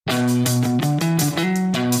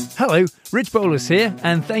Hello, Rich Bolus here,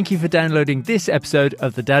 and thank you for downloading this episode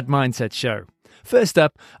of the Dad Mindset Show. First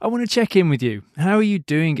up, I want to check in with you. How are you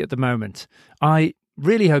doing at the moment? I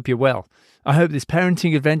really hope you're well. I hope this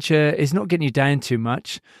parenting adventure is not getting you down too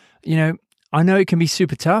much. You know, I know it can be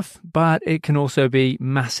super tough, but it can also be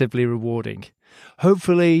massively rewarding.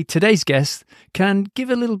 Hopefully, today's guest can give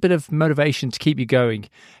a little bit of motivation to keep you going.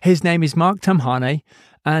 His name is Mark Tamhane,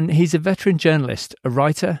 and he's a veteran journalist, a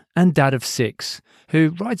writer, and dad of 6,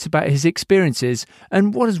 who writes about his experiences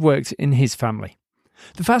and what has worked in his family.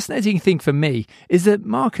 The fascinating thing for me is that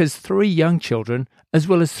Mark has 3 young children as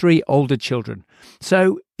well as 3 older children,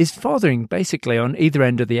 so is fathering basically on either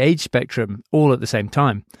end of the age spectrum all at the same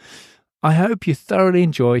time. I hope you thoroughly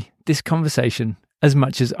enjoy this conversation as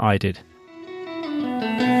much as I did.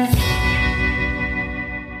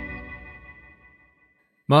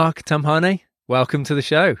 Mark Tamhane, welcome to the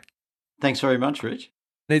show. Thanks very much, Rich.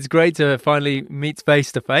 It's great to finally meet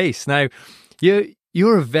face to face. Now,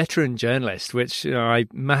 you're a veteran journalist, which I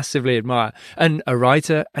massively admire, and a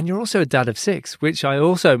writer, and you're also a dad of 6, which I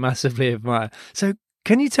also massively admire. So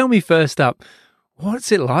can you tell me first up,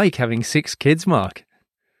 what's it like having 6 kids, Mark?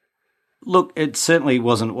 Look, it certainly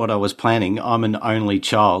wasn't what I was planning. I'm an only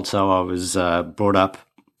child, so I was brought up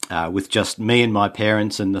with just me and my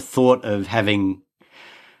parents, and the thought of having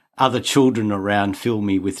other children around filled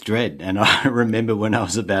me with dread. And I remember when I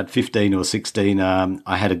was about 15 or 16,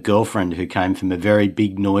 I had a girlfriend who came from a very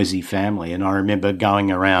big, noisy family, and I remember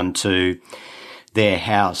going around to their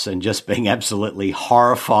house and just being absolutely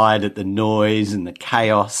horrified at the noise and the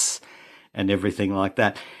chaos and everything like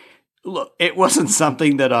that. Look, it wasn't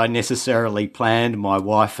something that I necessarily planned. My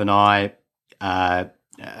wife and I, my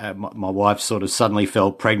wife sort of suddenly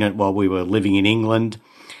fell pregnant while we were living in England,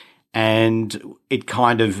 and it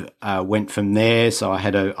kind of went from there. So I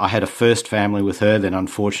had a first family with her. Then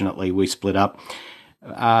unfortunately we split up.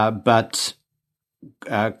 But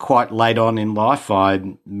quite late on in life,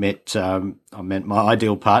 I met my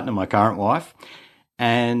ideal partner, my current wife,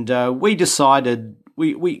 and we decided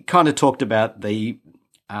we kind of talked about the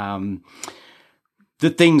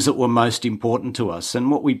things that were most important to us, and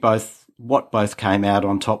what both came out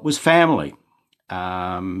on top was family.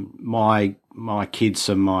 My kids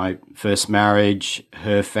from my first marriage,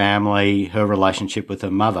 her family, her relationship with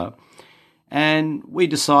her mother, and we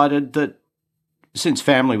decided that since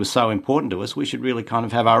family was so important to us, we should really kind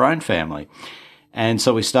of have our own family. And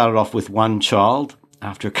so we started off with one child.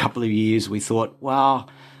 After a couple of years, we thought, well,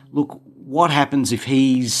 look, what happens if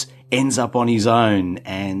he's ends up on his own,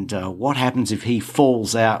 and what happens if he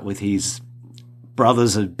falls out with his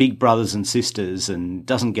big brothers and sisters and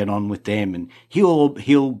doesn't get on with them, and he'll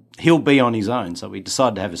be on his own. So we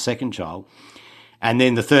decided to have a second child, and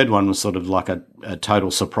then the third one was sort of like a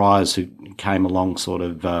total surprise, who came along sort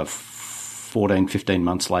of 14, 15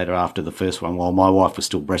 months later after the first one, while my wife was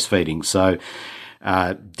still breastfeeding. So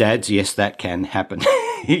dads, yes, that can happen.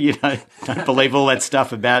 Don't believe all that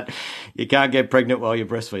stuff about you can't get pregnant while you're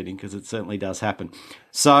breastfeeding, because it certainly does happen.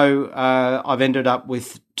 So I've ended up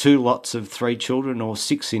with 2 lots of 3 children, or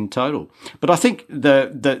 6 in total. But I think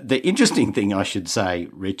the interesting thing, I should say,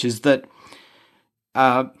 Rich, is that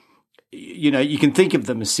you can think of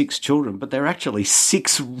them as 6 children, but they're actually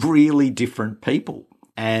 6 really different people.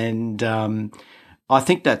 And I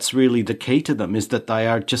think that's really the key to them, is that they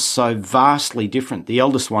are just so vastly different. The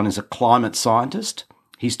eldest one is a climate scientist.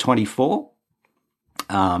 He's 24.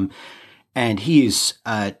 And he is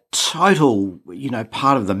a total,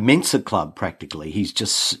 part of the Mensa Club practically. He's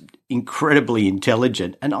just incredibly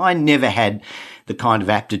intelligent. And I never had the kind of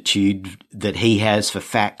aptitude that he has for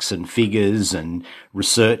facts and figures and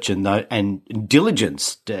research and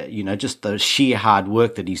diligence, just the sheer hard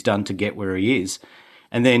work that he's done to get where he is.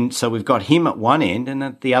 And then, so we've got him at one end, and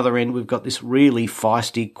at the other end, we've got this really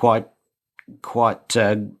feisty, quite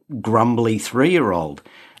grumbly 3-year-old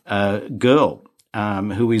girl,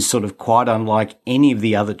 who is sort of quite unlike any of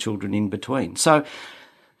the other children in between. So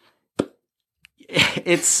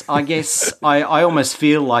it's, I guess, I almost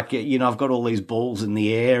feel like, I've got all these balls in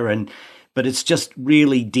the air, but it's just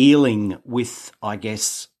really dealing with, I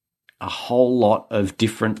guess, a whole lot of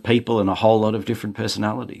different people and a whole lot of different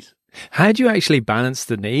personalities. How do you actually balance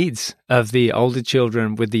the needs of the older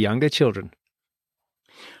children with the younger children?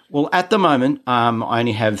 Well, at the moment, I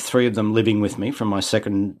only have 3 of them living with me from my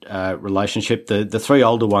second relationship. The 3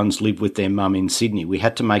 older ones live with their mum in Sydney. We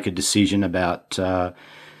had to make a decision about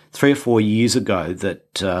 3 or 4 years ago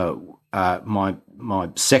that my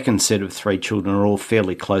second set of 3 children are all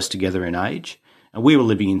fairly close together in age. And we were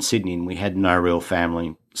living in Sydney, and we had no real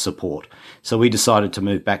family support. So we decided to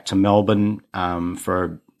move back to Melbourne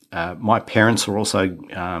my parents were also,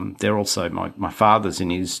 they're also, my father's in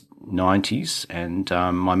his 90s, and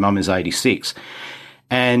my mum is 86.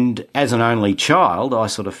 And as an only child, I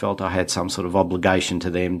sort of felt I had some sort of obligation to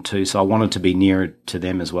them too, so I wanted to be nearer to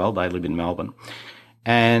them as well. They live in Melbourne.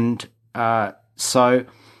 And so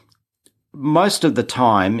most of the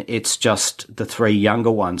time, it's just the three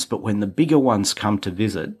younger ones, but when the bigger ones come to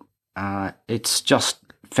visit, it's just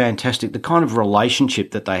fantastic. The kind of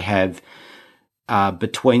relationship that they have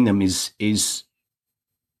between them is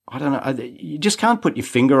I don't know, you just can't put your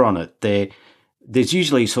finger on it. There's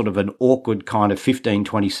usually sort of an awkward kind of 15,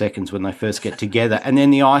 20 seconds when they first get together, and then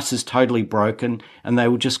the ice is totally broken and they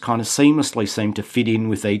will just kind of seamlessly seem to fit in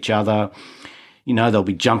with each other. You know, they'll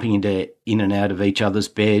be jumping in and out of each other's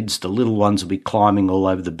beds. The little ones will be climbing all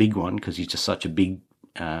over the big one because he's just such a big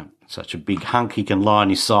hunk. He can lie on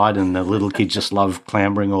his side, and the little kids just love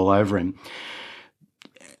clambering all over him.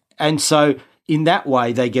 And so in that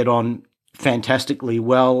way, they get on fantastically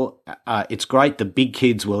well. It's great. The big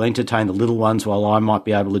kids will entertain the little ones while I might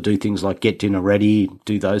be able to do things like get dinner ready,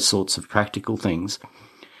 do those sorts of practical things.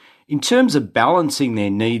 In terms of balancing their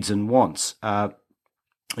needs and wants, I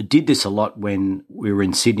did this a lot when we were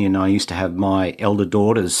in Sydney, and I used to have my elder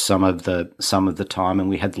daughters some of the time, and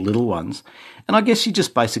we had the little ones. And I guess you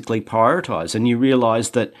just basically prioritise, and you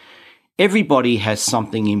realise that everybody has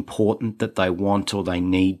something important that they want or they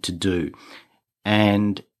need to do.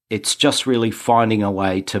 And it's just really finding a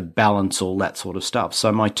way to balance all that sort of stuff.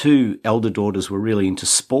 So my two elder daughters were really into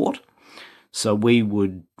sport. So we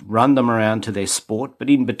would run them around to their sport, but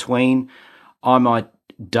in between, I might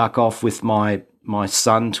duck off with my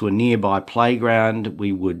son to a nearby playground.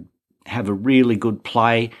 We would have a really good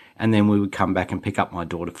play, and then we would come back and pick up my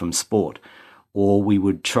daughter from sport. Or we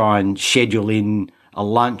would try and schedule in a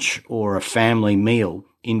lunch or a family meal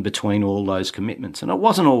in between all those commitments. And it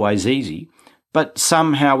wasn't always easy, but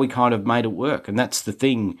somehow we kind of made it work. And that's the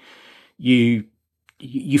thing. You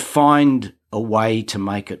find a way to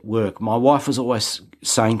make it work. My wife was always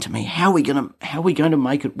saying to me, how are we going to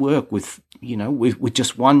make it work with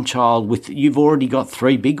just one child? You've already got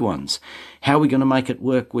three big ones. How are we going to make it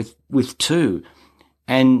work with two?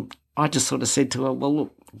 And I just sort of said to her, well,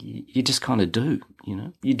 look, you just kind of do,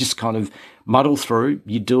 you just kind of muddle through,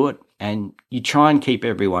 you do it, and you try and keep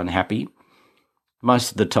everyone happy.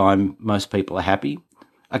 Most of the time, most people are happy.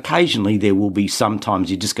 Occasionally, there will be sometimes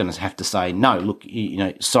you're just going to have to say, no, look,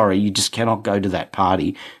 sorry, you just cannot go to that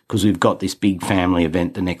party because we've got this big family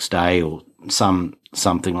event the next day, or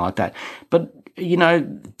something like that. But,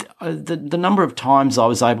 the number of times I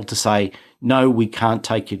was able to say, no, we can't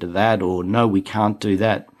take you to that, or no, we can't do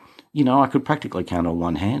that, I could practically count on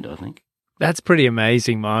one hand, I think. That's pretty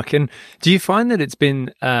amazing, Mark. And do you find that it's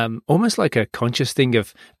been almost like a conscious thing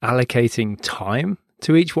of allocating time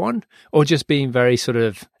to each one, or just being very sort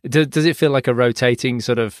of, does it feel like a rotating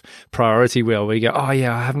sort of priority wheel where you go, oh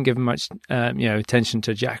yeah, I haven't given much attention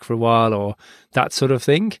to Jack for a while, or that sort of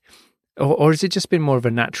thing? Or has it just been more of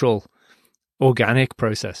a natural, organic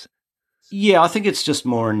process? Yeah, I think it's just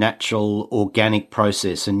more a natural, organic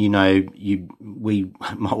process. And, my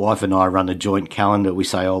wife and I run a joint calendar. We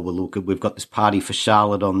say, oh, well, look, we've got this party for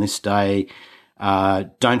Charlotte on this day.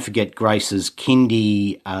 Don't forget Grace's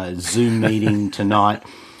kindy Zoom meeting tonight.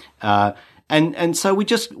 And so we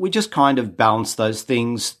just kind of balance those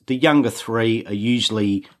things. The younger three are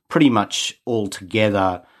usually pretty much all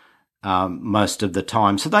together most of the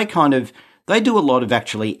time. So they do a lot of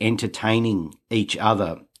actually entertaining each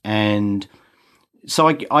other. And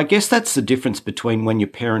so I guess that's the difference between when you're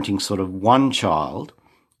parenting sort of one child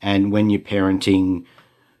and when you're parenting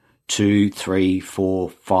 2, 3, 4,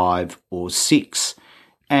 5, or 6.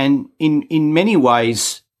 And in many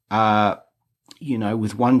ways,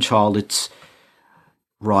 with one child, it's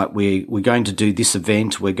right. We're going to do this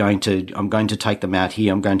event. I'm going to take them out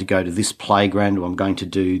here. I'm going to go to this playground, or I'm going to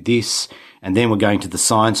do this, and then we're going to the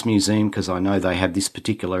science museum because I know they have this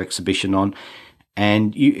particular exhibition on.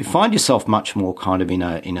 And you find yourself much more kind of in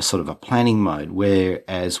a sort of a planning mode,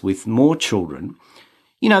 whereas with more children,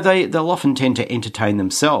 they'll often tend to entertain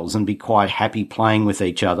themselves and be quite happy playing with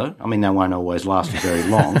each other. I mean, they won't always last for very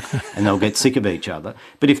long and they'll get sick of each other.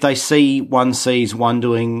 But if they sees one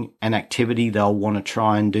doing an activity, they'll want to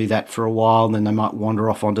try and do that for a while, and then they might wander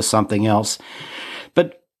off onto something else.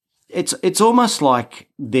 But it's almost like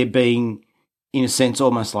they're being, in a sense,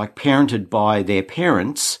 almost like parented by their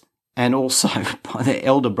parents, and also by their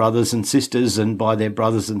elder brothers and sisters and by their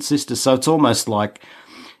brothers and sisters. So it's almost like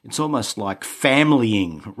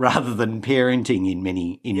familying rather than parenting in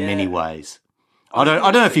many ways. I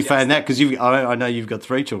don't know if you found that, because I know you've got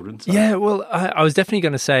 3 children. So. Yeah, well, I was definitely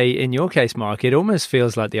going to say, in your case, Mark, it almost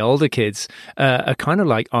feels like the older kids are kind of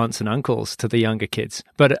like aunts and uncles to the younger kids,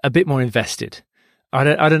 but a bit more invested. I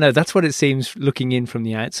don't know. That's what it seems looking in from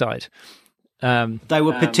the outside. They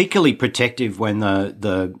were particularly protective when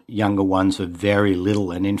the younger ones were very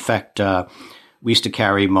little, and in fact, we used to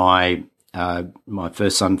carry my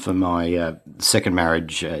first son for my second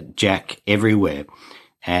marriage, Jack, everywhere,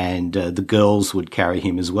 and the girls would carry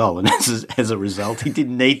him as well. And as a result, he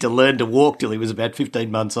didn't need to learn to walk till he was about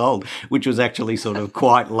 15 months old, which was actually sort of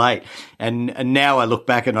quite late. And now I look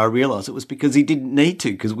back and I realise it was because he didn't need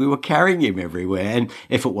to, because we were carrying him everywhere. And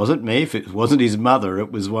if it wasn't me, if it wasn't his mother,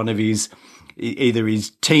 it was one of his either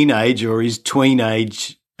his teenage or his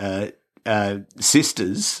tween-age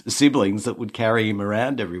siblings that would carry him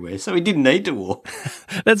around everywhere. So he didn't need to walk.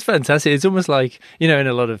 That's fantastic. It's almost like, in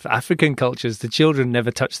a lot of African cultures, the children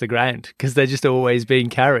never touch the ground because they're just always being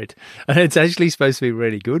carried. And it's actually supposed to be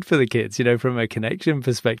really good for the kids, from a connection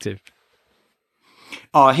perspective.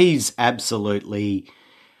 Oh, he's absolutely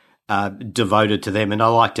devoted to them. And I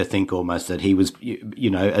like to think almost that he was,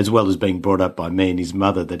 as well as being brought up by me and his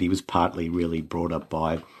mother, that he was partly really brought up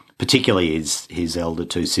by particularly his elder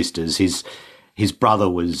two sisters. His brother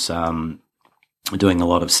was doing a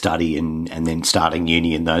lot of study and then starting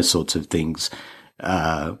uni and those sorts of things.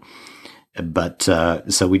 But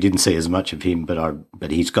so we didn't see as much of him,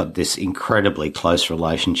 but he's got this incredibly close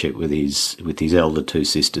relationship with his elder two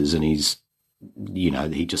sisters, and he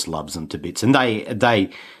just loves them to bits. And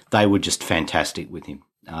they were just fantastic with him.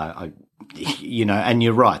 And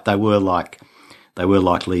you're right, they were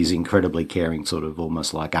like these incredibly caring, sort of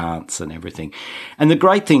almost like aunts and everything. And the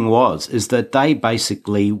great thing is that they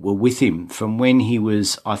basically were with him from when he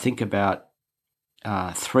was, I think, about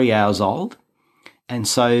 3 hours old. And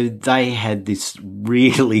so they had this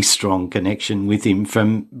really strong connection with him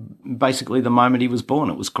from basically the moment he was born.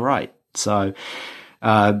 It was great. So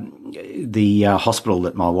the hospital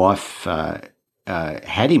that my wife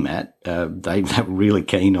had him at, they were really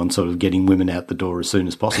keen on sort of getting women out the door as soon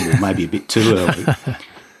as possible, maybe a bit too early.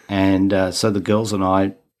 And so the girls and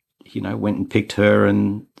I, went and picked her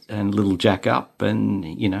and little Jack up, and,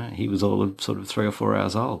 he was all of sort of 3 or 4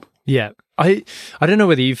 hours old. Yeah. I don't know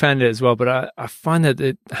whether you found it as well, but I find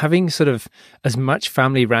that having sort of as much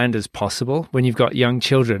family round as possible when you've got young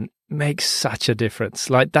children makes such a difference.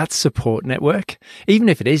 Like that support network, even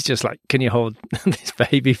if it is just like, can you hold this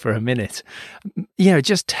baby for a minute? It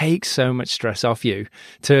just takes so much stress off you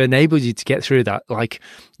to enable you to get through that, like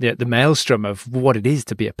the maelstrom of what it is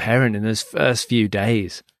to be a parent in those first few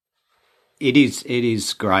days. It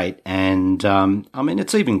is great. And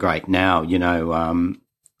it's even great now,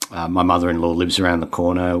 my mother-in-law lives around the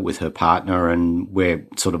corner with her partner, and we're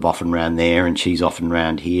sort of often around there, and she's often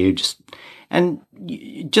around here. Just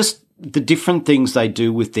the different things they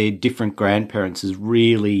do with their different grandparents is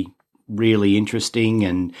really, really interesting,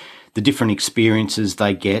 and the different experiences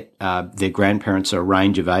they get. Their grandparents are a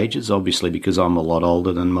range of ages, obviously, because I'm a lot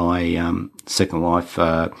older than my second wife.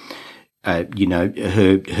 Her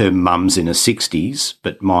mum's in her 60s,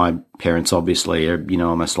 but my parents obviously are,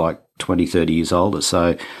 almost like 20, 30 years older.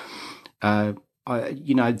 So,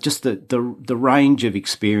 just the range of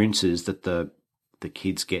experiences that the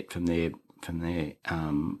kids get from their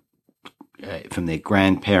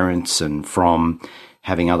grandparents and from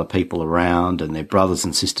having other people around and their brothers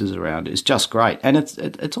and sisters around is just great. And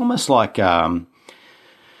it's almost like, I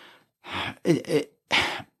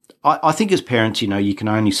think as parents, you can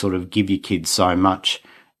only sort of give your kids so much,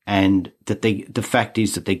 and that the fact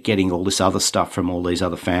is that they're getting all this other stuff from all these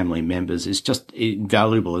other family members is just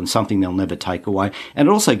invaluable and something they'll never take away. And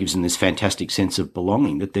it also gives them this fantastic sense of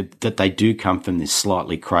belonging, that they do come from this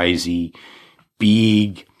slightly crazy,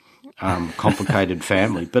 big, complicated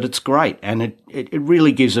family, but it's great. And it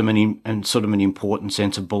really gives them an important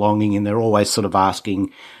sense of belonging, and they're always sort of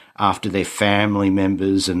asking after their family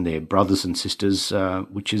members and their brothers and sisters,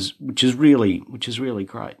 which is really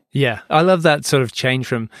great. Yeah, I love that sort of change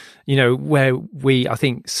from, where we, I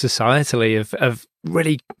think, societally have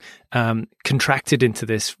really contracted into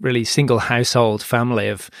this really single household family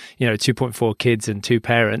of 2.4 kids and two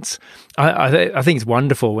parents. I think it's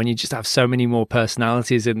wonderful when you just have so many more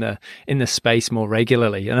personalities in the space more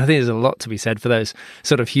regularly, and I think there's a lot to be said for those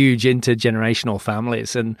sort of huge intergenerational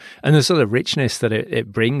families and the sort of richness that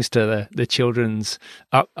it brings to the children's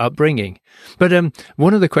upbringing. But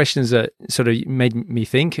one of the questions that sort of made me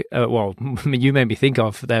think, you made me think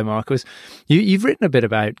of there, Mark, was you've written a bit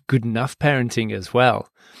about good enough parenting as well.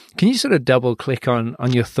 Can you sort of double click on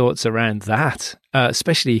your thoughts around that,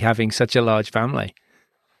 especially having such a large family?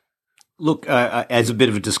 Look, as a bit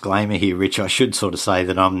of a disclaimer here, Rich, I should sort of say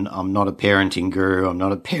that I'm not a parenting guru, I'm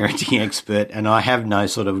not a parenting expert, and I have no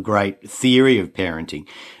sort of great theory of parenting.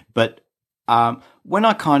 But when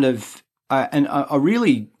I kind of I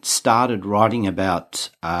really started writing about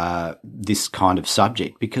this kind of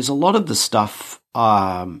subject because a lot of the stuff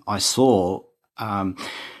I saw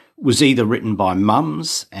was either written by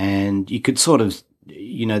mums, and you could sort of,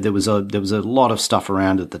 there was a lot of stuff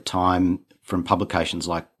around at the time from publications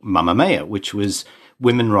like Mamma Mia, which was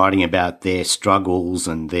women writing about their struggles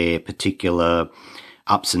and their particular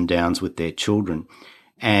ups and downs with their children.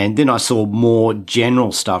 And then I saw more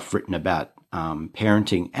general stuff written about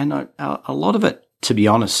parenting, and a lot of it, to be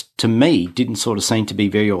honest, to me, didn't sort of seem to be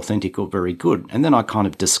very authentic or very good. And then I kind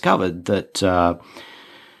of discovered that,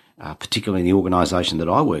 particularly in the organisation that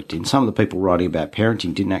I worked in, some of the people writing about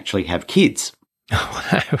parenting didn't actually have kids.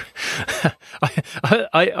 I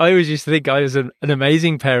always used to think I was an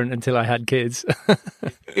amazing parent until I had kids.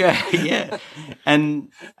 Yeah.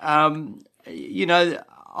 And,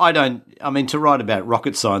 to write about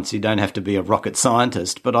rocket science, you don't have to be a rocket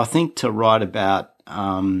scientist, but I think to write about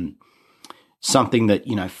something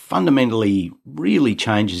that, fundamentally really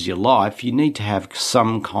changes your life, you need to have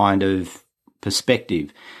some kind of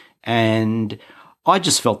perspective. And I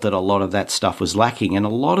just felt that a lot of that stuff was lacking, and a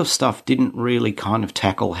lot of stuff didn't really kind of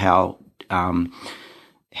tackle how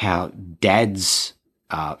dads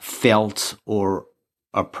felt or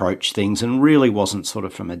approached things, and really wasn't sort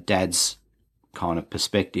of from a dad's kind of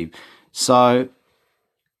perspective. So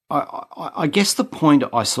I guess the point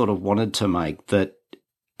I sort of wanted to make that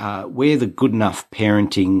where the good enough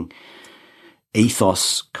parenting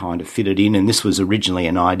ethos kind of fitted in, and this was originally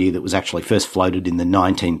an idea that was actually first floated in the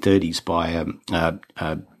 1930s by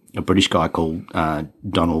a British guy called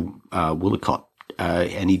Donald Willicott,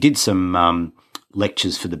 and he did some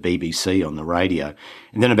lectures for the BBC on the radio.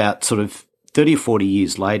 And then about sort of 30 or 40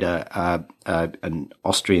 years later, an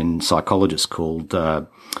Austrian psychologist called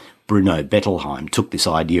Bruno Bettelheim took this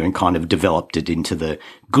idea and kind of developed it into the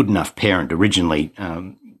good enough parent. Originally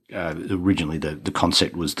the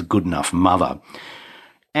concept was the good enough mother.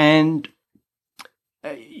 And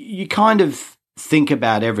you kind of think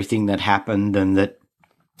about everything that happened, and that,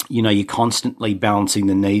 you're constantly balancing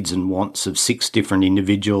the needs and wants of 6 different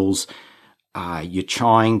individuals. You're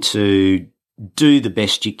trying to do the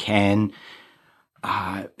best you can.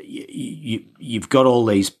 You've got all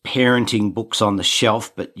these parenting books on the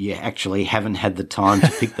shelf, but you actually haven't had the time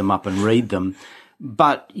to pick them up and read them.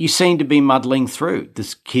 But you seem to be muddling through.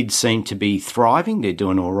 The kids seem to be thriving. They're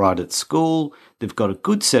doing all right at school. They've got a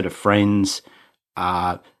good set of friends.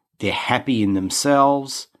 They're happy in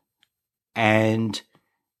themselves. And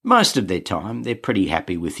most of their time, they're pretty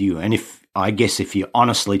happy with you. And if you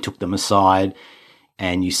honestly took them aside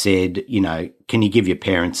and you said, can you give your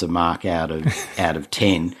parents a mark out of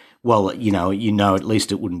 10? Well, at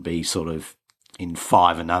least it wouldn't be sort of in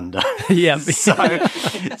 5 and under. Yeah.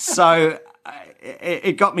 So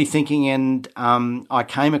it got me thinking, and I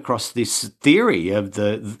came across this theory of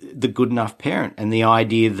the good enough parent, and the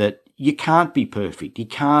idea that you can't be perfect. You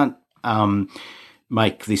can't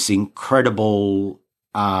make this incredible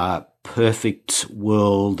perfect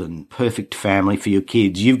world and perfect family for your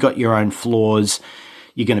kids. You've got your own flaws.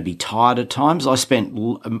 You're going to be tired at times. I spent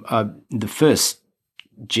the first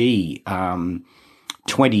 20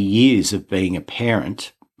 years of being a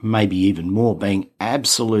parent, maybe even more, being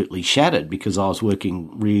absolutely shattered because I was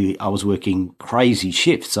working crazy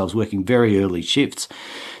shifts. I was working very early shifts.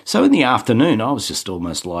 So in the afternoon, I was just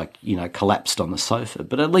almost like, collapsed on the sofa,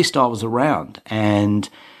 but at least I was around, and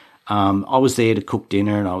I was there to cook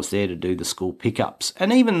dinner, and I was there to do the school pickups.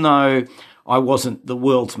 And even though I wasn't the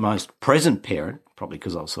world's most present parent, probably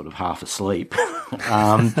because I was sort of half asleep,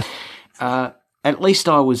 at least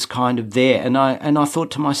I was kind of there. And I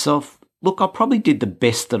thought to myself, look, I probably did the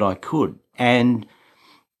best that I could. And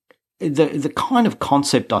the kind of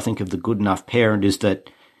concept I think of the good enough parent is that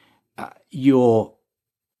you're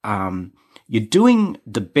doing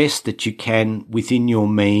the best that you can within your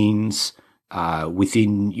means,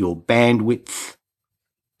 within your bandwidth,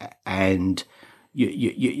 and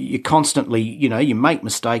you constantly, you make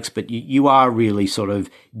mistakes, but you are really sort of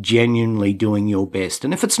genuinely doing your best.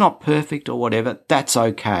 And if it's not perfect or whatever, that's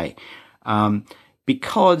okay,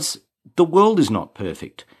 because the world is not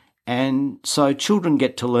perfect. And so children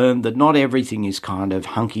get to learn that not everything is kind of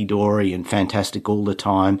hunky-dory and fantastic all the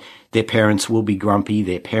time. Their parents will be grumpy.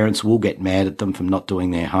 Their parents will get mad at them for not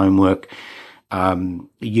doing their homework.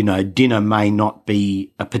 Dinner may not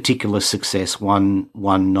be a particular success one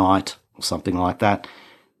night or something like that.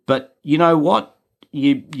 But you know what?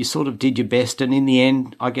 You sort of did your best, and in the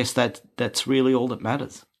end, I guess that's really all that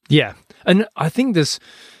matters. Yeah. And I think there's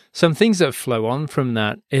some things that flow on from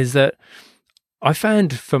that is that I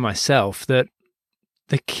found for myself that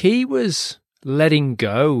the key was letting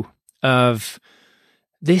go of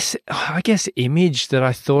this, I guess, image that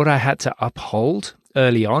I thought I had to uphold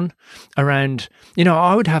early on around,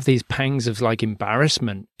 I would have these pangs of like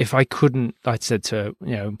embarrassment if I couldn't. I'd said to,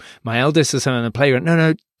 my eldest or something on the playground,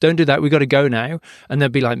 no, don't do that. We got to go now. And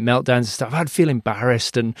there'd be like meltdowns and stuff. I'd feel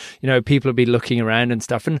embarrassed and, people would be looking around and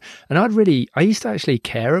stuff. And I used to actually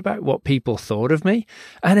care about what people thought of me.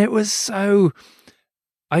 And it was so,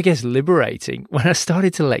 I guess, liberating when I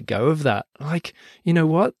started to let go of that. Like, you know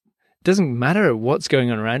what? Doesn't matter what's going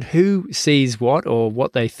on around, who sees what or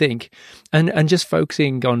what they think, and just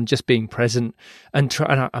focusing on just being present and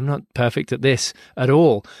I'm not perfect at this at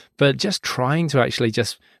all, but just trying to actually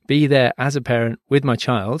just be there as a parent with my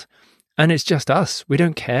child. And it's just us. We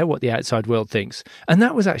don't care what the outside world thinks. And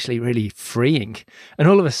that was actually really freeing. And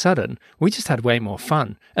all of a sudden, we just had way more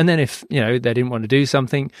fun. And then if, they didn't want to do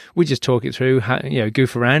something, we just talk it through,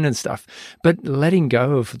 goof around and stuff. But letting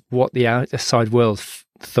go of what the outside world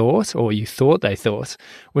thought, or you thought they thought,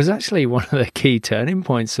 was actually one of the key turning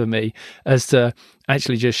points for me as to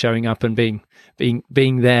actually just showing up and being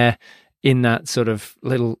there in that sort of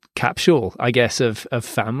little capsule, I guess, of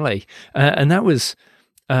family. And that was,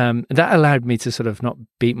 that allowed me to sort of not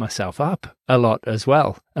beat myself up a lot as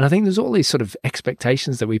well. And I think there's all these sort of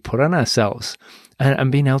expectations that we put on ourselves,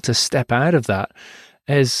 and being able to step out of that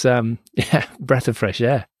is, breath of fresh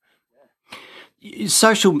air.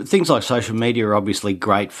 Things like social media are obviously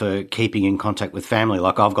great for keeping in contact with family.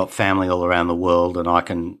 Like I've got family all around the world, and I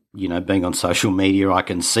can, being on social media, I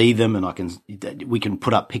can see them, and we can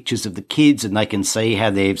put up pictures of the kids, and they can see how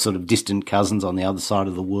their sort of distant cousins on the other side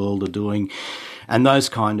of the world are doing, and those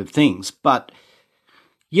kind of things. But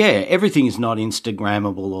yeah, everything is not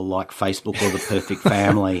Instagrammable or like Facebook or the perfect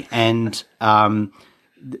family, and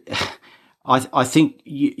I think,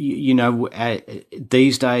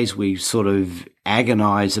 these days we sort of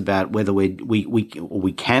agonize about whether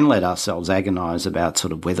we can let ourselves agonize about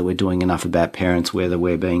sort of whether we're doing enough about parents, whether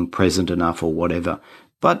we're being present enough or whatever.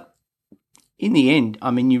 But in the end, I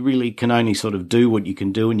mean, you really can only sort of do what you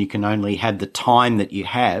can do, and you can only have the time that you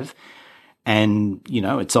have. And,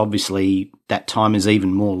 it's obviously that time is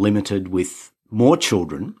even more limited with more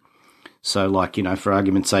children. So like, for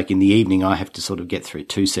argument's sake, in the evening, I have to sort of get through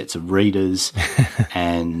 2 sets of readers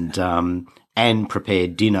and prepare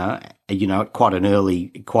dinner, at quite an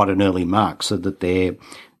early mark, so that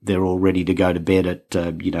they're all ready to go to bed at,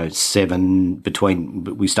 7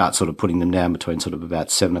 we start sort of putting them down between sort of about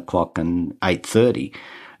 7:00 and 8:30.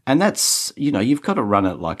 And that's, you've got to run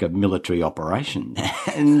it like a military operation.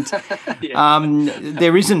 And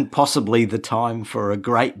there isn't possibly the time for a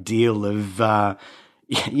great deal of,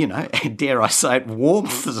 dare I say it,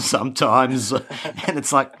 warmth sometimes. And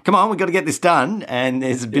it's like, come on, we've got to get this done. And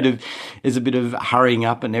there's a bit of hurrying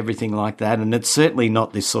up and everything like that. And it's certainly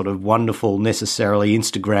not this sort of wonderful, necessarily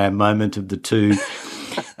Instagram moment of the two,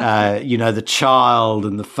 the child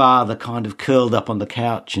and the father kind of curled up on the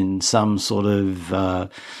couch in some sort of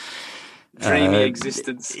dreamy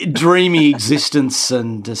existence.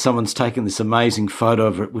 And someone's taken this amazing photo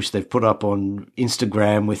of it, which they've put up on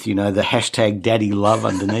Instagram with, the hashtag daddy love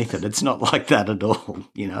underneath it. It's not like that at all.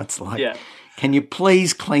 It's like, can you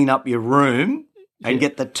please clean up your room and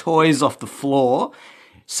get the toys off the floor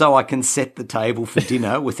so I can set the table for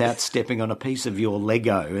dinner without stepping on a piece of your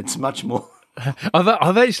Lego? It's much more.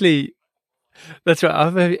 I've actually, that's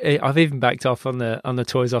right. I've even backed off on the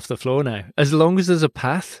toys off the floor now. As long as there's a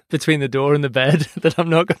path between the door and the bed that I'm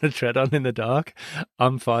not going to tread on in the dark,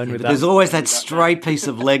 I'm fine with that. There's always that stray piece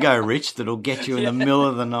of Lego, Rich, that'll get you in the middle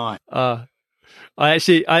of the night. I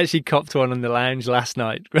actually copped one in the lounge last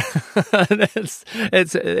night. it's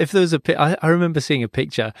if there was I remember seeing a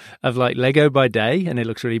picture of like Lego by day, and it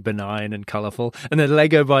looks really benign and colourful, and then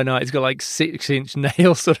Lego by night, it's got like 6-inch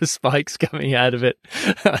nail sort of spikes coming out of it.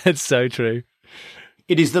 It's so true.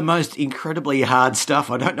 It is the most incredibly hard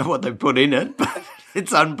stuff. I don't know what they put in it, but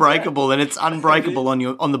it's unbreakable, and it's unbreakable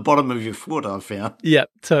on the bottom of your foot, I've found. Yeah,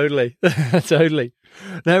 totally. Totally.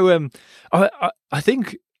 Now, I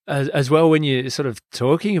think as well, when you're sort of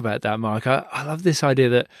talking about that, Mark, I love this idea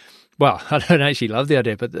that, well, I don't actually love the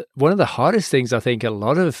idea, but one of the hardest things I think a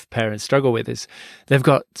lot of parents struggle with is they've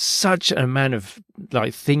got such an amount of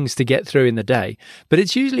like things to get through in the day, but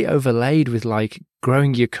it's usually overlaid with like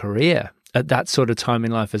growing your career at that sort of time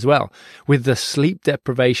in life as well, with the sleep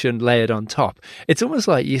deprivation layered on top. It's almost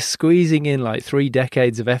like you're squeezing in like 3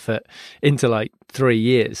 decades of effort into like 3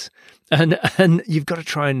 years, and you've got to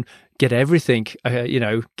try and get everything,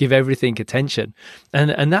 give everything attention.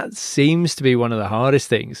 And that seems to be one of the hardest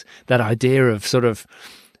things, that idea of sort of,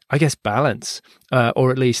 I guess, balance, or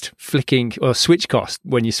at least flicking or switch cost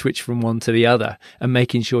when you switch from one to the other, and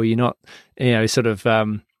making sure you're not, sort of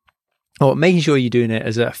or making sure you're doing it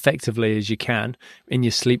as effectively as you can in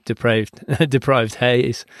your sleep deprived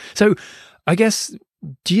haze. So I guess,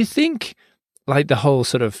 do you think like the whole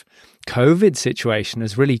sort of COVID situation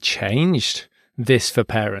has really changed this for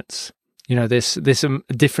parents? You know, this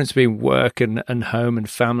difference between work and home and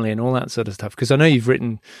family and all that sort of stuff. Because I know you've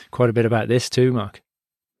written quite a bit about this too, Mark.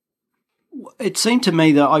 It seemed to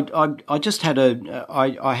me that I just had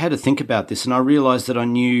I had to think about this, and I realised that I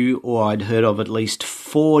knew or I'd heard of at least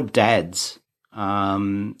 4 dads.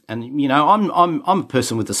 And you know, I'm a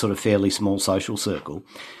person with a sort of fairly small social circle,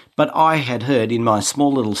 but I had heard in my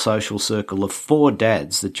small little social circle of 4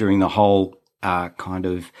 dads that during the whole kind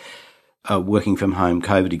of working from home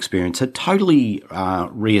COVID experience had totally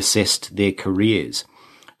reassessed their careers.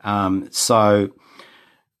 So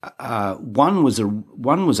one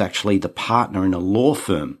was actually the partner in a law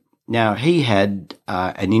firm. Now, he had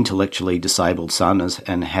an intellectually disabled son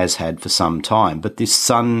and has had for some time, but this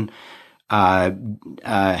son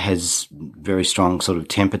has very strong sort of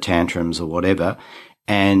temper tantrums or whatever,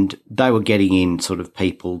 and they were getting in sort of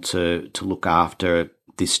people to look after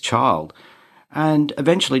this child. And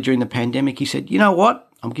eventually during the pandemic, he said, you know what,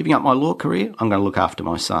 I'm giving up my law career, I'm going to look after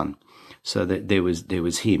my son. So that there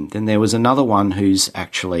was him. Then there was another one who's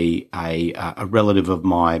actually a relative of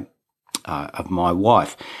my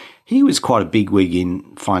wife. He was quite a bigwig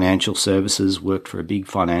in financial services, worked for a big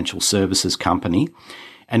financial services company.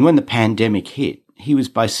 And when the pandemic hit, he was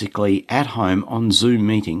basically at home on Zoom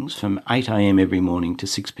meetings from 8 a.m. every morning to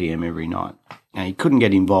 6 p.m. every night. Now, he couldn't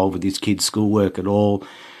get involved with his kids' schoolwork at all.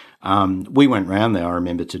 We went round there, I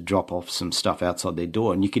remember, to drop off some stuff outside their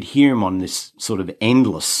door, and you could hear him on this sort of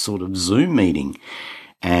endless sort of Zoom meeting.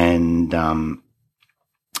 And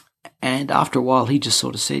after a while, he just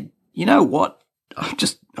sort of said, you know what, I'm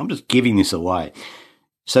just giving this away.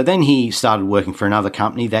 So then he started working for another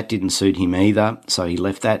company. That didn't suit him either, so he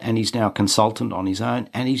left that, and he's now a consultant on his own,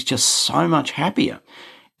 and he's just so much happier.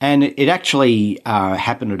 And it actually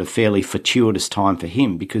happened at a fairly fortuitous time for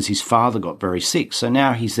him because his father got very sick. So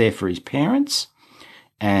now he's there for his parents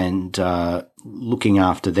and looking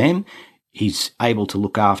after them. He's able to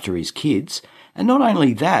look after his kids. And not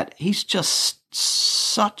only that, he's just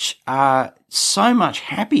so much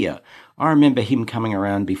happier. I remember him coming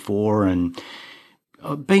around before and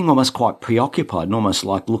being almost quite preoccupied and almost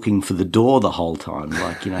like looking for the door the whole time,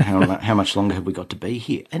 like, you know, how much longer have we got to be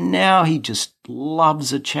here? And now he just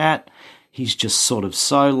loves a chat. He's just sort of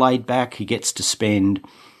so laid back. He gets to spend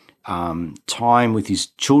time with his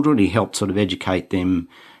children. He helped sort of educate them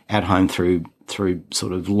at home through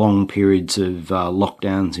sort of long periods of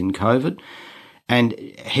lockdowns in COVID. And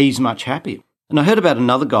he's much happier. And I heard about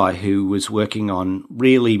another guy who was working on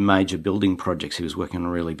really major building projects. He was working on a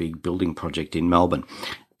really big building project in Melbourne,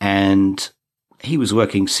 and he was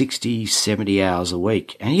working 60, 70 hours a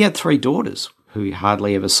week. And he had 3 daughters who he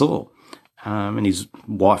hardly ever saw. And his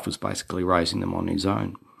wife was basically raising them on his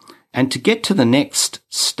own. And to get to the next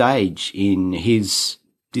stage in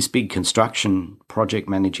this big construction project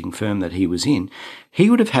managing firm that he was in, he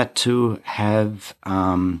would have had to have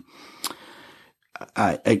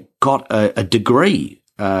got a degree,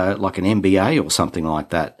 like an MBA or something like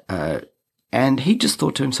that. And he just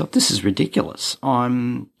thought to himself, this is ridiculous.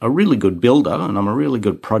 I'm a really good builder and I'm a really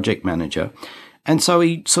good project manager. And so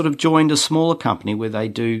he sort of joined a smaller company where they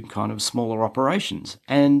do kind of smaller operations.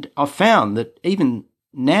 And I found that even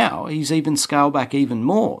now he's even scaled back even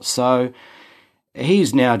more. So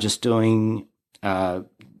he's now just doing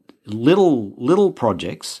little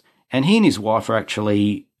projects, and he and his wife are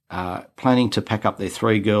actually planning to pack up their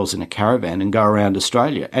 3 girls in a caravan and go around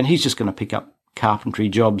Australia. And he's just going to pick up carpentry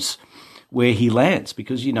jobs where he lands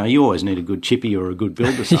because, you know, you always need a good chippy or a good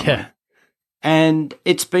builder somewhere. Yeah. And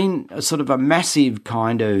it's been a sort of a massive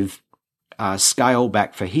kind of scale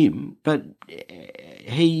back for him. But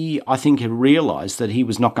he, I think, had realised that he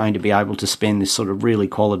was not going to be able to spend this sort of really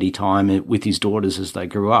quality time with his daughters as they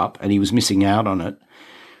grew up, and he was missing out on it.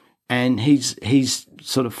 And he's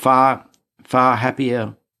sort of far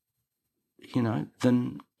happier, you know,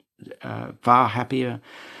 than far happier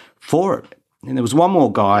for it. And there was one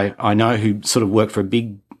more guy I know who sort of worked for a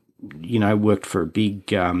big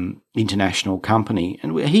international company,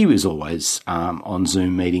 and he was always on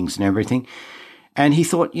Zoom meetings and everything. And he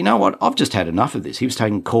thought, you know what, I've just had enough of this. He was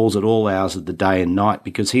taking calls at all hours of the day and night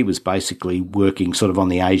because he was basically working sort of on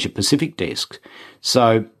the Asia Pacific desk.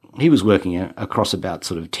 So he was working across about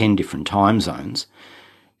sort of 10 different time zones.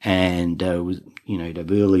 And, he'd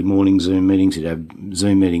have early morning Zoom meetings, he'd have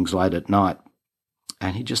Zoom meetings late at night.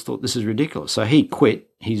 And he just thought, this is ridiculous. So he quit.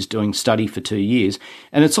 He's doing study for 2 years.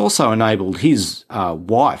 And it's also enabled his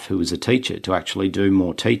wife, who was a teacher, to actually do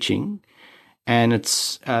more teaching and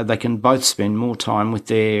it's they can both spend more time with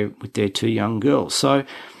their two young girls. So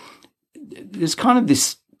there's kind of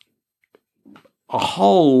a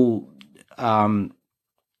whole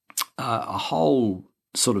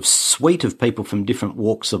sort of suite of people from different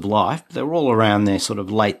walks of life. They're all around their sort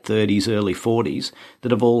of late 30s, early 40s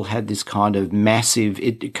that have all had this kind of massive.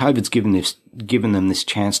 COVID's given them this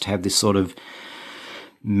chance to have this sort of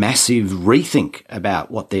massive rethink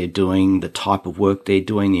about what they're doing, the type of work they're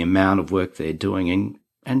doing, the amount of work they're doing,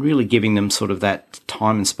 and really giving them sort of that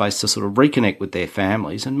time and space to sort of reconnect with their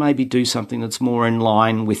families and maybe do something that's more in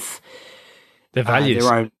line with their values,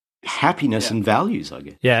 their own happiness and values, I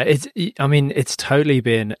guess. Yeah, it's totally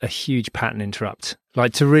been a huge pattern interrupt,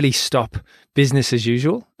 like to really stop business as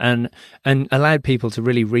usual and allowed people to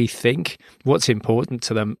really rethink what's important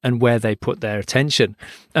to them and where they put their attention.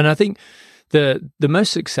 And I think the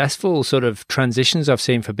most successful sort of transitions I've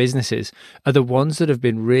seen for businesses are the ones that have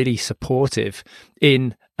been really supportive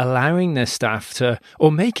in allowing their staff to,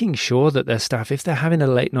 or making sure that their staff, if they're having a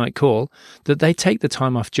late night call, that they take the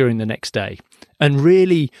time off during the next day and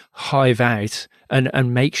really hive out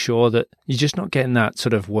and make sure that you're just not getting that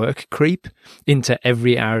sort of work creep into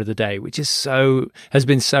every hour of the day, which has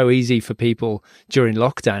been so easy for people during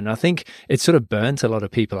lockdown. I think it sort of burnt a lot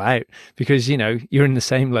of people out because, you're in the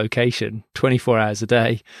same location 24 hours a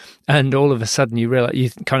day, and all of a sudden you realize, you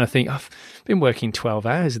kind of think, I've been working 12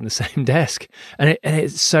 hours in the same desk. And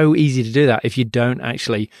it's so easy to do that if you don't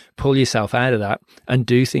actually pull yourself out of that and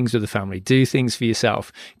do things with the family, do things for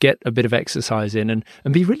yourself, get a bit of exercise in and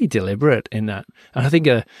be really deliberate in that. And I think,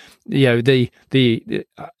 the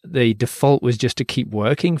default was just to keep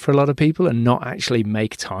working for a lot of people and not actually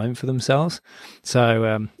make time for themselves.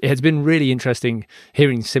 So it's been really interesting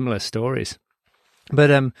hearing similar stories. But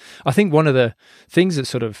I think one of the things that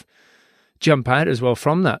sort of jump out as well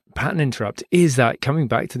from that pattern interrupt is that coming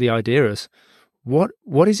back to the idea is what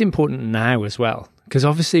is important now as well. Because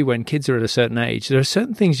obviously when kids are at a certain age, there are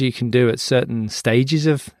certain things you can do at certain stages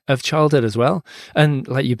of childhood as well. And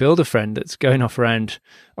like you build a friend that's going off around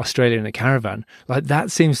Australia in a caravan, like that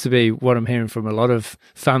seems to be what I'm hearing from a lot of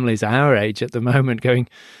families our age at the moment going,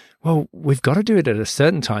 well, we've got to do it at a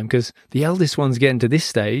certain time because the eldest one's getting to this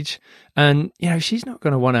stage and, she's not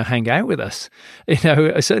going to want to hang out with us,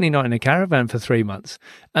 certainly not in a caravan for 3 months.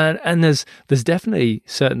 And there's definitely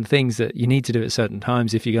certain things that you need to do at certain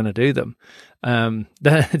times if you're going to do them.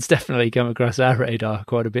 It's definitely come across our radar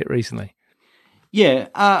quite a bit recently. Yeah.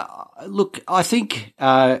 Look, I think,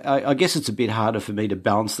 I guess it's a bit harder for me to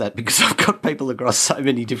balance that because I've got people across so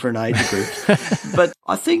many different age groups. But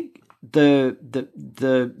I think the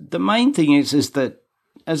main thing is that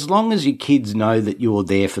as long as your kids know that you're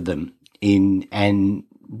there for them and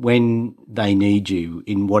when they need you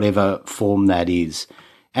in whatever form that is,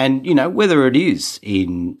 and whether it is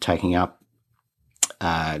in taking up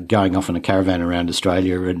going off on a caravan around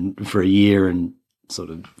Australia and for a year and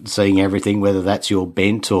sort of seeing everything, whether that's your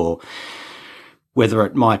bent or whether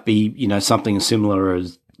it might be something as similar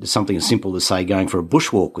as something as simple as say going for a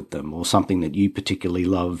bushwalk with them or something that you particularly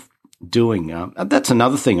love doing. That's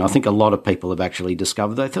another thing I think a lot of people have actually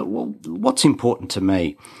discovered. They thought, well, what's important to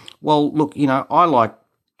me? Well, look, I like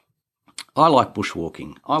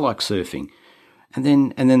bushwalking, I like surfing, and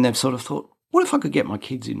then they've sort of thought, what if I could get my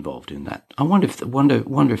kids involved in that? I wonder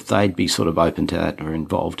if they'd be sort of open to that or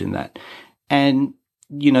involved in that. And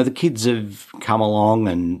the kids have come along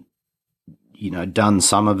and done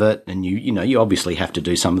some of it, and you obviously have to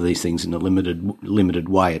do some of these things in a limited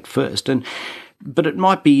way at first, but it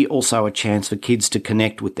might be also a chance for kids to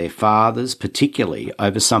connect with their fathers, particularly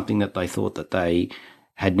over something that they thought that they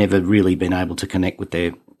had never really been able to connect with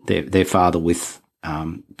their father with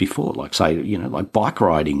before, like say, like bike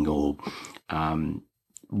riding or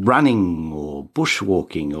running or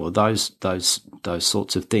bushwalking or those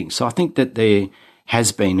sorts of things. So I think that there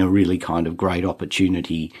has been a really kind of great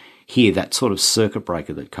opportunity here, that sort of circuit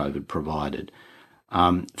breaker that COVID provided.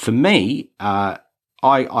 For me, I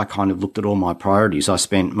kind of looked at all my priorities. I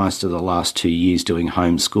spent most of the last 2 years doing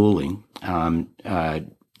homeschooling,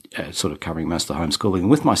 sort of covering most of the homeschooling. And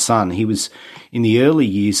with my son, he was in the early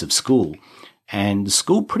years of school, and the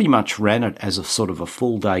school pretty much ran it as a sort of a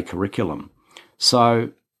full-day curriculum.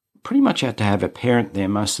 So pretty much had to have a parent there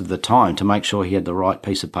most of the time to make sure he had the right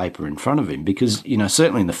piece of paper in front of him because,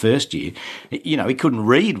 certainly in the first year, he couldn't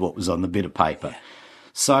read what was on the bit of paper.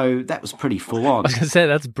 So that was pretty full on. I was going to say,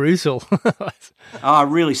 that's brutal. I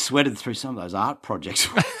really sweated through some of those art projects.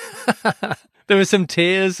 There were some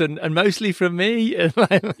tears and mostly from me.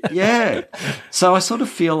 Yeah. So I sort of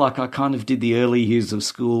feel like I kind of did the early years of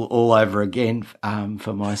school all over again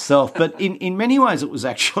for myself. But in many ways, it was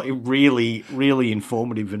actually really, really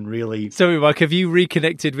informative and really... So, Mark, have you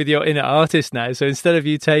reconnected with your inner artist now? So instead of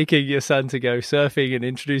you taking your son to go surfing and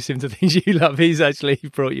introduce him to things you love, he's actually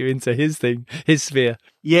brought you into his thing, his sphere.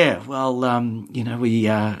 Yeah, well, we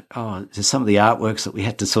there's some of the artworks that we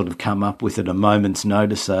had to sort of come up with at a moment's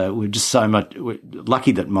notice. We're just we're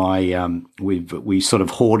lucky that we sort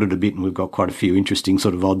of hoarded a bit, and we've got quite a few interesting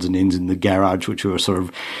sort of odds and ends in the garage, which we were sort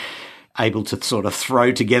of able to sort of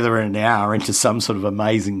throw together in an hour into some sort of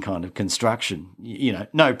amazing kind of construction.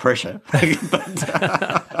 No pressure.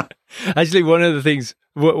 But actually, one of the things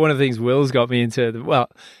Will's got me into,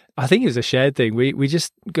 well, I think it was a shared thing. We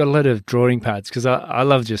just got a lot of drawing pads because I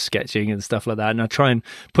love just sketching and stuff like that. And I try and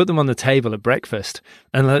put them on the table at breakfast.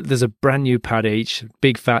 And there's a brand new pad each,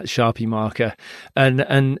 big fat Sharpie marker. And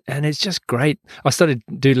it's just great. I started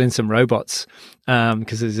doodling some robots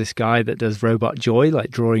because there's this guy that does Robot Joy,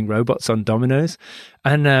 like drawing robots on dominoes.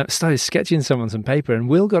 And started sketching some on some paper. And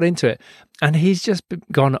Will got into it. And he's just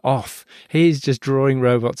gone off. He's just drawing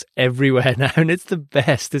robots everywhere now. And it's the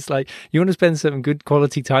best. It's like, you want to spend some good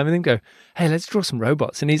quality time with him? Go, hey, let's draw some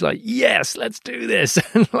robots. And he's like, yes, let's do this.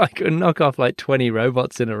 And knock off 20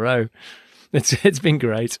 robots in a row. It's been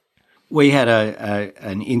great. We had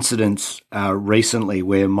an incident recently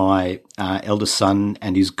where my eldest son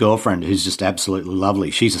and his girlfriend, who's just absolutely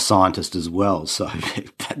lovely, she's a scientist as well, so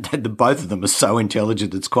both of them are so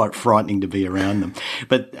intelligent, it's quite frightening to be around them.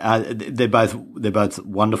 But they're both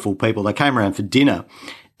wonderful people. They came around for dinner,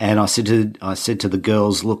 and I said to the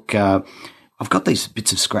girls, look, I've got these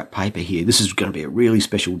bits of scrap paper here. This is going to be a really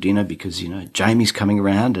special dinner because Jamie's coming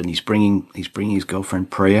around and he's bringing his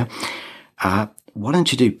girlfriend Priya. Why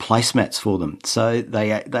don't you do placemats for them? So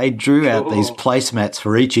they drew out these placemats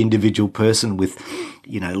for each individual person with,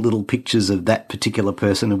 little pictures of that particular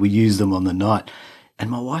person, and we used them on the night. And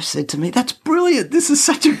my wife said to me, "That's brilliant. This is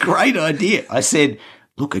such a great idea." I said,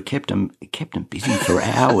 "Look, it kept them busy for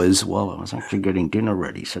hours while I was actually getting dinner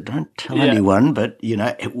ready. So don't tell anyone, but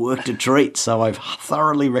it worked a treat. So I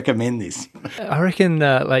thoroughly recommend this." I reckon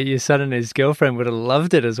your son and his girlfriend would have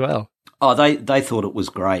loved it as well. Oh, they thought it was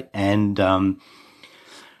great, and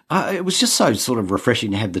it was just so sort of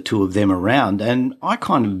refreshing to have the two of them around. And I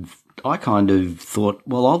kind of thought,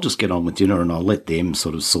 well, I'll just get on with dinner and I'll let them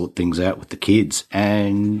sort of sort things out with the kids.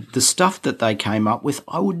 And the stuff that they came up with,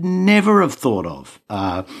 I would never have thought of.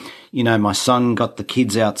 My son got the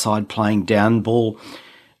kids outside playing down ball.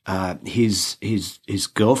 His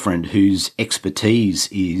girlfriend, whose expertise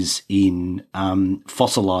is in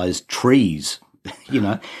fossilized trees,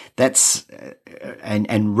 that's and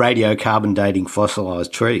radiocarbon dating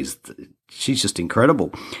fossilized trees. She's just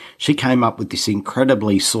incredible. She came up with this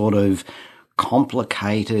incredibly sort of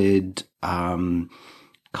complicated kind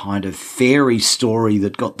of fairy story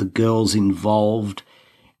that got the girls involved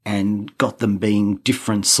and got them being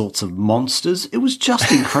different sorts of monsters. It was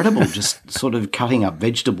just incredible, just sort of cutting up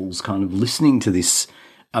vegetables, kind of listening to this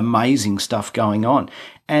amazing stuff going on.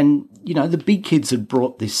 And, the big kids had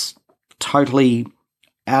brought this totally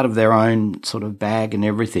out of their own sort of bag and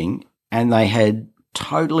everything, and they had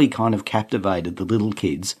totally kind of captivated the little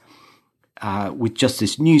kids with just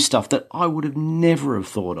this new stuff that I would have never have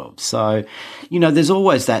thought of. So, there's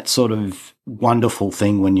always that sort of wonderful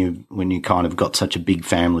thing when you kind of got such a big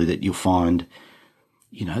family that you'll find,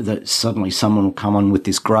 that suddenly someone will come on with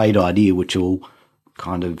this great idea which will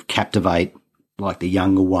kind of captivate like the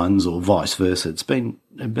younger ones or vice versa. It's been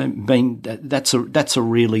that's a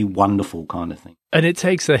really wonderful kind of thing. And it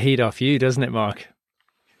takes the heat off you, doesn't it, Mark?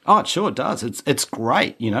 Oh, it sure does. It's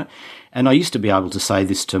great, And I used to be able to say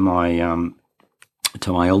this to my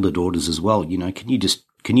elder daughters as well. Can you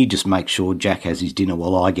just make sure Jack has his dinner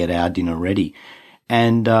while I get our dinner ready?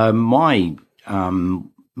 And my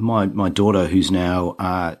daughter, who's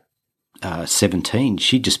now 17,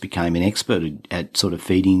 she just became an expert at sort of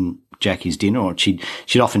feeding Jack his dinner, or she'd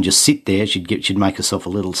often just sit there. She'd make herself a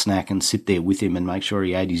little snack and sit there with him and make sure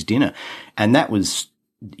he ate his dinner. And that was,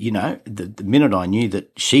 the minute I knew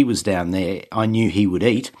that she was down there, I knew he would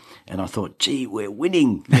eat. And I thought, gee, we're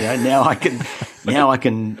winning. Now I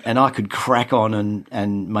can, and I could crack on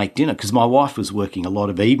and make dinner, because my wife was working a lot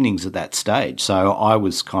of evenings at that stage. So I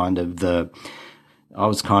was kind of the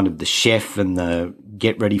chef and the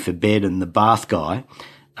get ready for bed and the bath guy.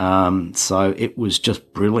 So it was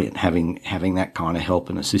just brilliant having that kind of help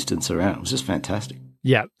and assistance around. It was just fantastic.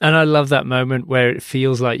 Yeah. And I love that moment where it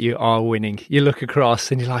feels like you are winning. You look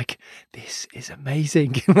across and you're like, this is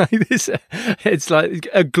amazing. Like this, it's like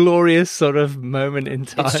a glorious sort of moment in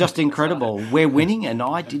time. It's just incredible. We're winning and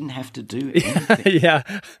I didn't have to do anything. Yeah.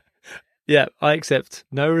 Yeah, I accept.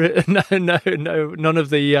 No, none of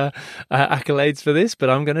the accolades for this, but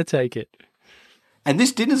I'm going to take it. And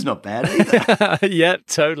this dinner's not bad either. Yeah,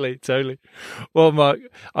 totally. Well, Mark,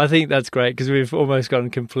 I think that's great because we've almost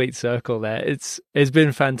gone complete circle there. It's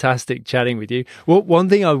been fantastic chatting with you. Well, one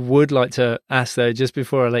thing I would like to ask though, just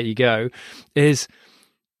before I let you go, is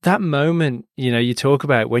that moment, you talk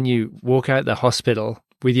about when you walk out the hospital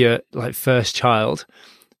with your first child.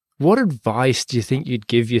 What advice do you think you'd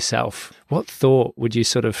give yourself? What thought would you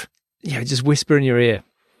sort of, just whisper in your ear?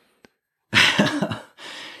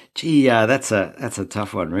 Gee, that's a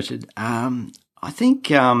tough one, Richard. I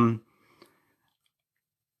think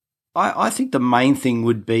I think the main thing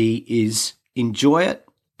would be is enjoy it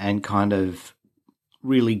and kind of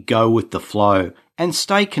really go with the flow and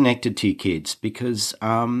stay connected to your kids, because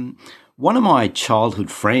one of my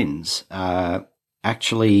childhood friends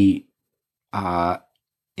actually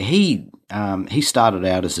he started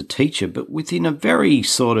out as a teacher, but within a very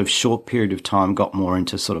sort of short period of time got more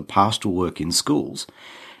into sort of pastoral work in schools,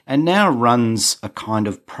 and now runs a kind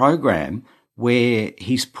of program where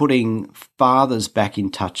he's putting fathers back in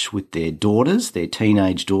touch with their daughters, their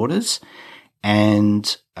teenage daughters,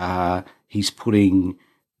 and he's putting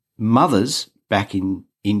mothers back in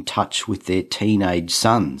touch with their teenage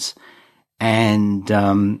sons. And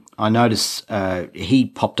I noticed he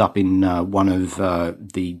popped up in one of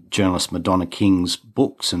the journalist Madonna King's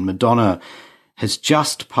books, and Madonna has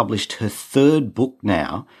just published her third book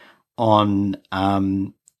now on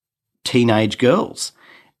teenage girls.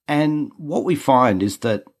 And what we find is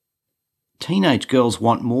that teenage girls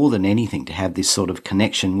want more than anything to have this sort of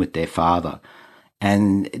connection with their father.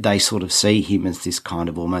 And they sort of see him as this kind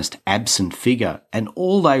of almost absent figure. And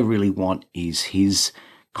all they really want is his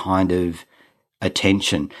kind of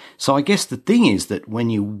attention. So I guess the thing is that when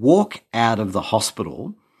you walk out of the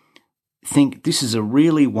hospital, think this is a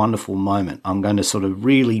really wonderful moment. I'm going to sort of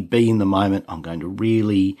really be in the moment. I'm going to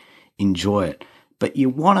really enjoy it. But you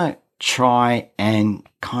want to try and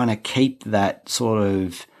kind of keep that sort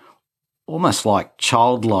of almost like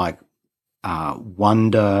childlike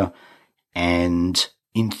wonder and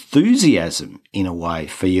enthusiasm in a way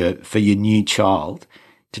for your new child,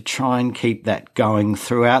 to try and keep that going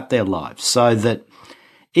throughout their lives, so that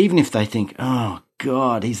even if they think, oh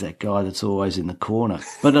God, he's that guy that's always in the corner,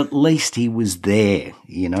 but at least he was there,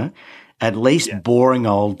 at least boring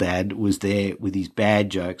old dad was there with his bad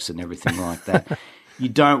jokes and everything like that. You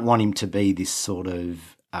don't want him to be this sort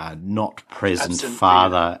of not present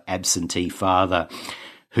absentee father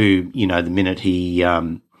who, the minute he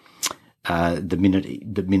the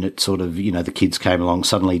minute sort of, the kids came along,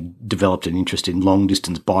 suddenly developed an interest in long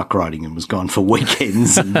distance bike riding and was gone for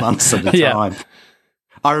weekends and months at a time.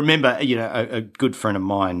 I remember, a good friend of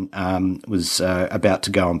mine was about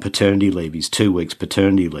to go on paternity leave, his 2 weeks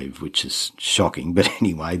paternity leave, which is shocking. But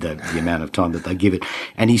anyway, the amount of time that they give it.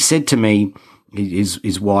 And he said to me,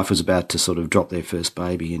 his wife was about to sort of drop their first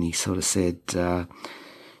baby, and he sort of said,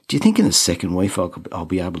 do you think in the second week I'll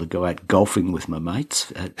be able to go out golfing with my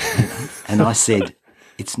mates? And I said,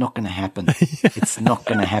 it's not going to happen. It's not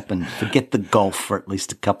going to happen. Forget the golf for at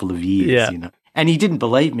least a couple of years, And he didn't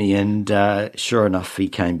believe me, and sure enough, he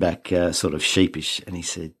came back sort of sheepish, and he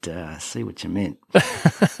said, I see what you meant.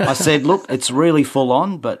 I said, look, it's really full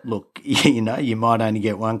on, but look, you might only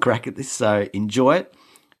get one crack at this, so enjoy it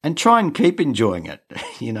and try and keep enjoying it,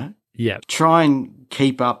 Yeah. Try and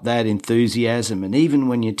keep up that enthusiasm, and even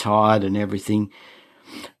when you're tired and everything,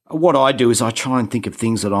 what I do is I try and think of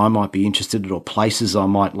things that I might be interested in or places I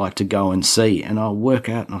might like to go and see, and I'll work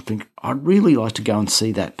out and I think, I'd really like to go and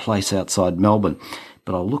see that place outside Melbourne,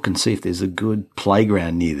 but I'll look and see if there's a good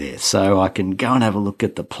playground near there so I can go and have a look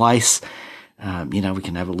at the place. We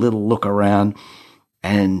can have a little look around,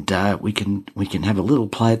 and we can have a little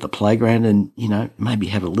play at the playground, and, maybe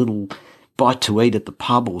have a little bite to eat at the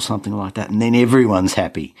pub or something like that, and then everyone's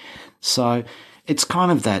happy. So it's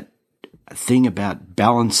kind of that thing about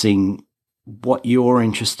balancing what you're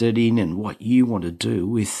interested in and what you want to do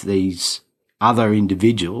with these other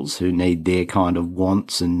individuals who need their kind of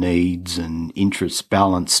wants and needs and interests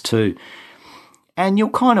balanced too. And you'll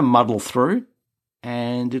kind of muddle through,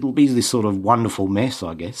 and it'll be this sort of wonderful mess,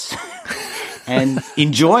 I guess. And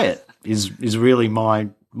enjoy it is really my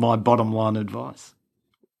bottom line advice.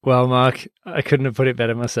 Well, Mark, I couldn't have put it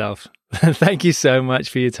better myself. Thank you so much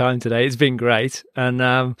for your time today. It's been great. And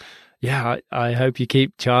I hope you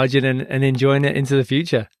keep charging and enjoying it into the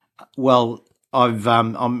future. Well,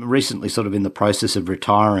 I'm recently sort of in the process of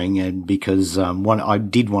retiring, and because I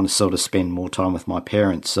did want to sort of spend more time with my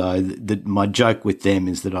parents. So my joke with them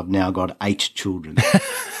is that I've now got 8 children.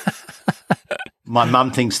 My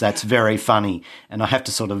mum thinks that's very funny, and I have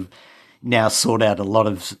to sort of now sort out a lot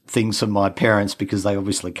of things for my parents because they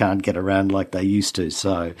obviously can't get around like they used to.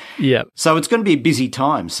 So so it's going to be a busy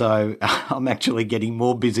time. So I'm actually getting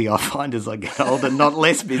more busy, I find, as I get older, not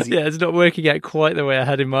less busy. Yeah, it's not working out quite the way I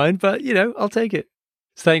had in mind, but, I'll take it.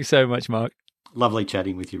 Thanks so much, Mark. Lovely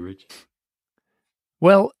chatting with you, Rich.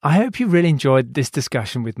 Well, I hope you really enjoyed this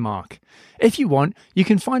discussion with Mark. If you want, you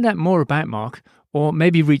can find out more about Mark, or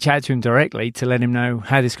maybe reach out to him directly to let him know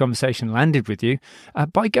how this conversation landed with you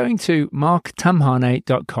by going to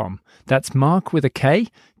marktamhane.com. That's Mark with a K,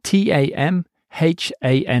 TAMHANE.com.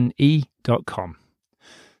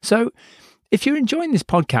 So, if you're enjoying this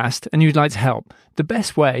podcast and you'd like to help, the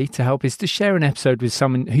best way to help is to share an episode with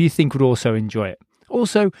someone who you think would also enjoy it.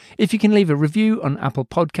 Also, if you can leave a review on Apple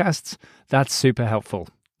Podcasts, that's super helpful.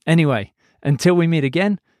 Anyway, until we meet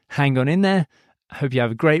again, hang on in there. I hope you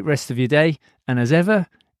have a great rest of your day, and as ever,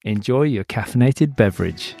 enjoy your caffeinated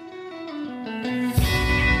beverage.